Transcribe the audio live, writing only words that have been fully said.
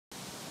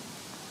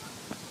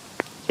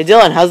Hey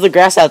Dylan, how's the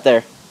grass out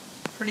there?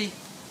 Pretty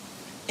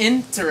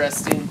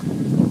interesting.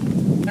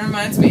 That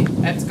reminds me,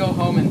 I have to go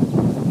home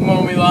and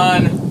mow my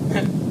lawn.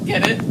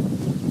 Get it?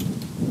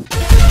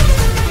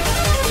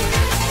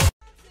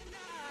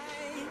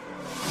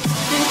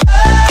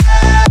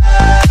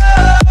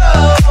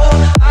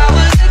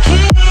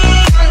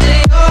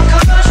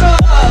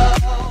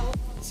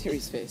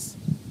 Serious face.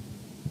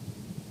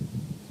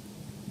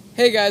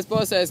 Hey guys,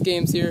 Boss Ass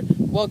Games here.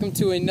 Welcome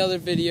to another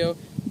video.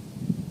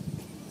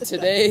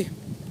 Today,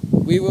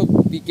 we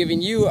will be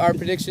giving you our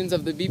predictions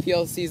of the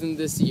BPL season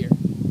this year.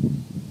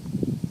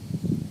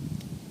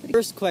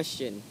 First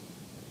question,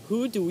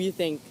 who do we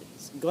think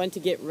is going to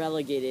get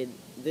relegated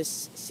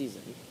this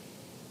season?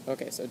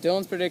 Okay, so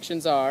Dylan's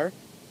predictions are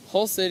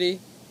Hull City,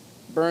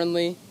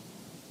 Burnley,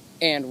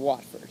 and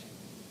Watford.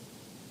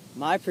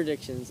 My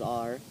predictions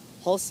are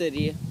Hull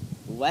City,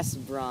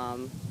 West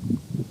Brom,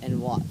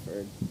 and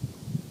Watford.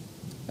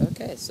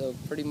 Okay, so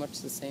pretty much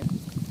the same.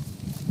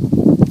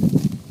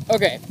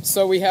 Okay,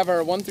 so we have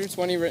our 1 through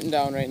 20 written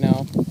down right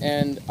now,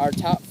 and our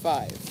top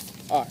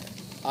 5 are,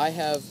 I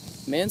have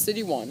Man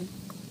City 1.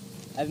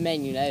 I have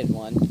Man United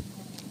 1.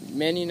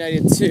 Man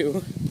United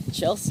 2.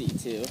 Chelsea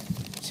 2.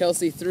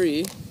 Chelsea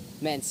 3.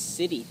 Man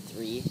City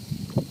 3.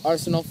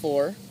 Arsenal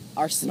 4.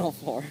 Arsenal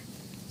 4.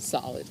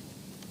 Solid.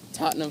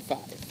 Tottenham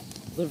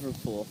 5.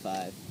 Liverpool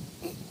 5.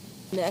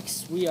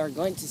 Next, we are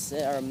going to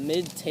set our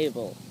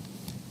mid-table.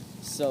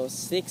 So,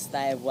 6th,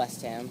 I have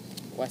West Ham.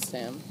 West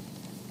Ham.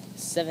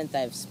 7th, I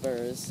have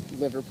Spurs.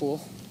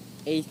 Liverpool.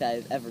 8th, I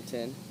have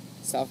Everton.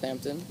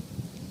 Southampton.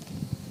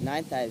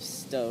 9th, I have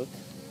Stoke.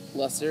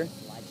 Leicester.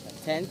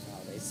 10th,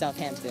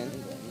 Southampton.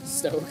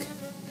 Stoke.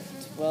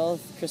 12th,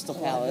 Crystal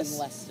Palace.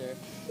 Leicester.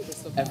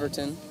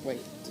 Everton.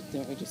 Wait,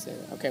 didn't we just say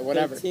that? Okay,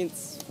 whatever.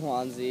 13th,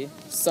 Swansea.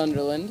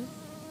 Sunderland.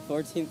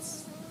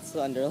 14th,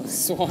 Sunderland.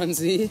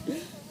 Swansea.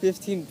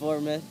 15th,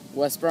 Bournemouth.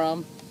 West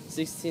Brom.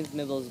 16th,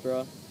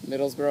 Middlesbrough.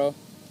 Middlesbrough.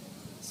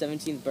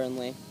 17th,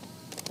 Burnley.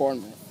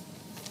 Bournemouth.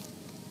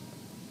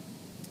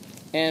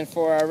 And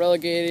for our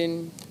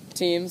relegating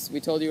teams, we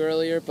told you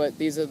earlier, but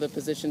these are the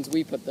positions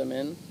we put them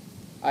in.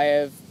 I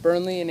have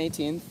Burnley in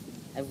 18th.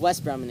 I have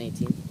West Brom in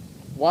 18th.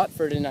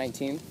 Watford in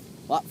 19th.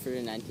 Watford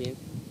in 19th.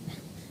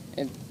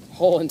 And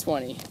Hull in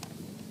 20.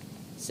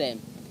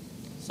 Same.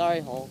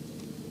 Sorry, Hull.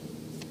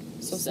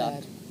 So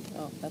sad.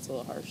 Oh, that's a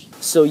little harsh.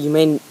 So you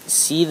may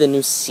see the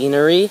new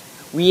scenery.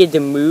 We had to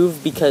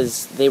move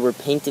because they were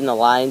painting the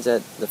lines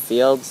at the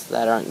fields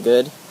that aren't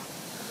good.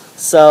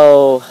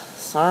 So,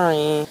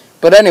 sorry.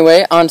 But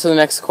anyway, on to the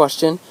next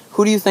question.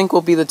 Who do you think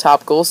will be the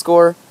top goal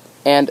scorer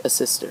and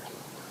assister?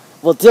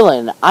 Well,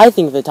 Dylan, I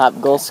think the top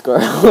goal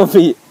scorer will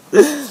be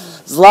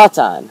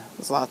Zlatan.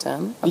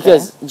 Zlatan? Okay.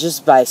 Because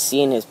just by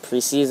seeing his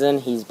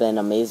preseason, he's been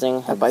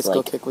amazing. That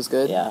bicycle kick was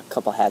good? Yeah, a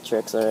couple hat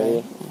tricks already.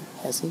 Okay.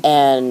 Has he?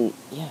 And,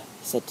 yeah,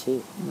 he said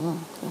 2.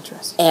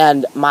 Interesting.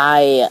 And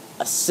my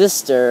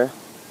assister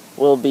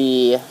will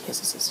be... His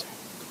sister.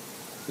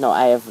 No,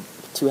 I have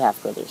 2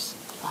 half-brothers.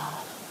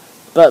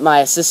 But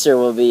my sister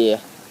will be...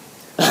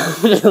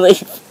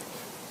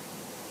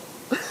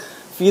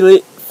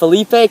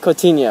 Felipe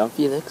Coutinho.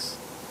 Felix.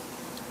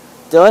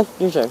 Dylan,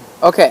 your turn.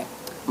 Okay.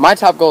 My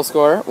top goal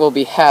scorer will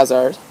be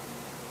Hazard.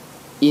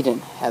 Eden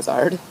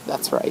Hazard.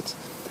 That's right.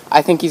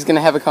 I think he's going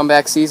to have a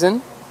comeback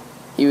season.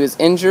 He was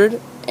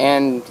injured,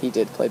 and he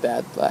did play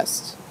bad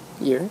last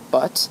year,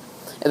 but...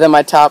 And then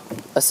my top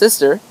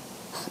assister...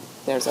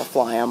 There's a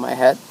fly on my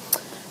head.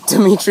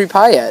 Dimitri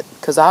Payet,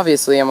 because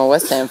obviously I'm a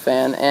West Ham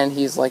fan, and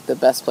he's like the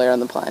best player on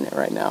the planet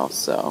right now,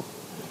 so...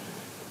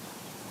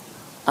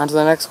 On to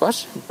the next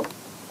question.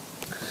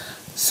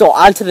 So,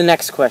 on to the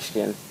next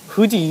question.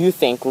 Who do you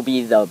think will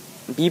be the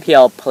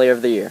BPL Player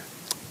of the Year?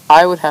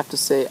 I would have to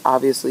say,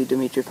 obviously,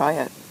 Dimitri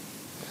Payet.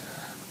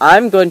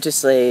 I'm going to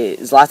say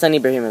Zlatan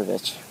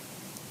Ibrahimovic.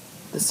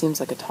 This seems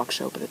like a talk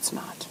show, but it's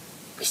not.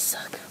 We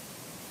suck.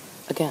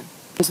 Again.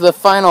 On to the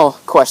final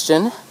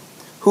question.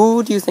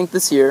 Who do you think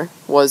this year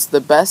was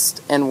the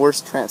best and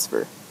worst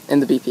transfer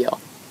in the BPL?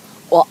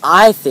 Well,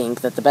 I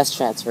think that the best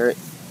transfer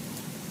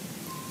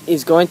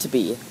is going to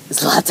be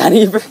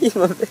Zlatan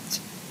Ibrahimovic.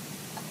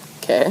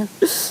 Okay.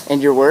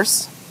 And your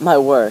worst? My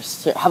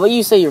worst. Here, how about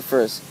you say your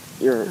first?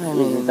 Your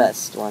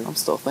best one. I'm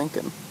still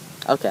thinking.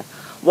 Okay.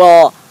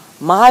 Well,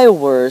 my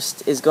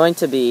worst is going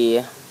to be...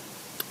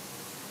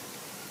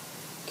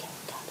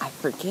 I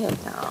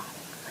forget now.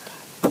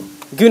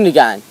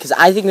 Gundogan, because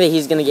I think that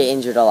he's going to get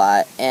injured a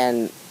lot,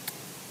 and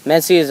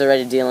Man City is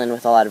already dealing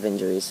with a lot of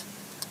injuries.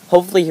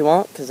 Hopefully he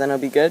won't, because then it'll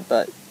be good,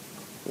 but,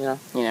 you know.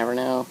 You never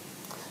know.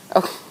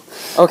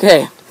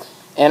 Okay,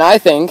 and I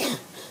think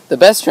the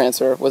best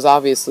transfer was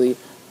obviously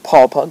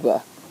Paul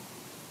Pogba.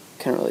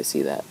 Can't really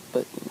see that,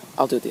 but you know,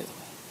 I'll do it the other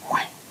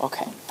way.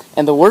 Okay,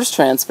 and the worst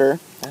transfer,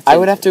 I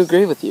would have to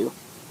agree with you,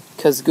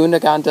 because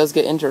Gundogan does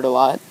get injured a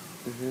lot,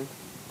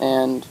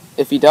 and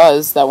if he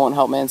does, that won't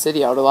help Man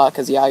City out a lot,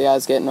 because Yaya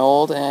is getting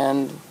old,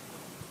 and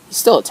he's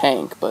still a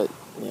tank, but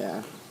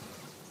yeah.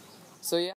 So yeah.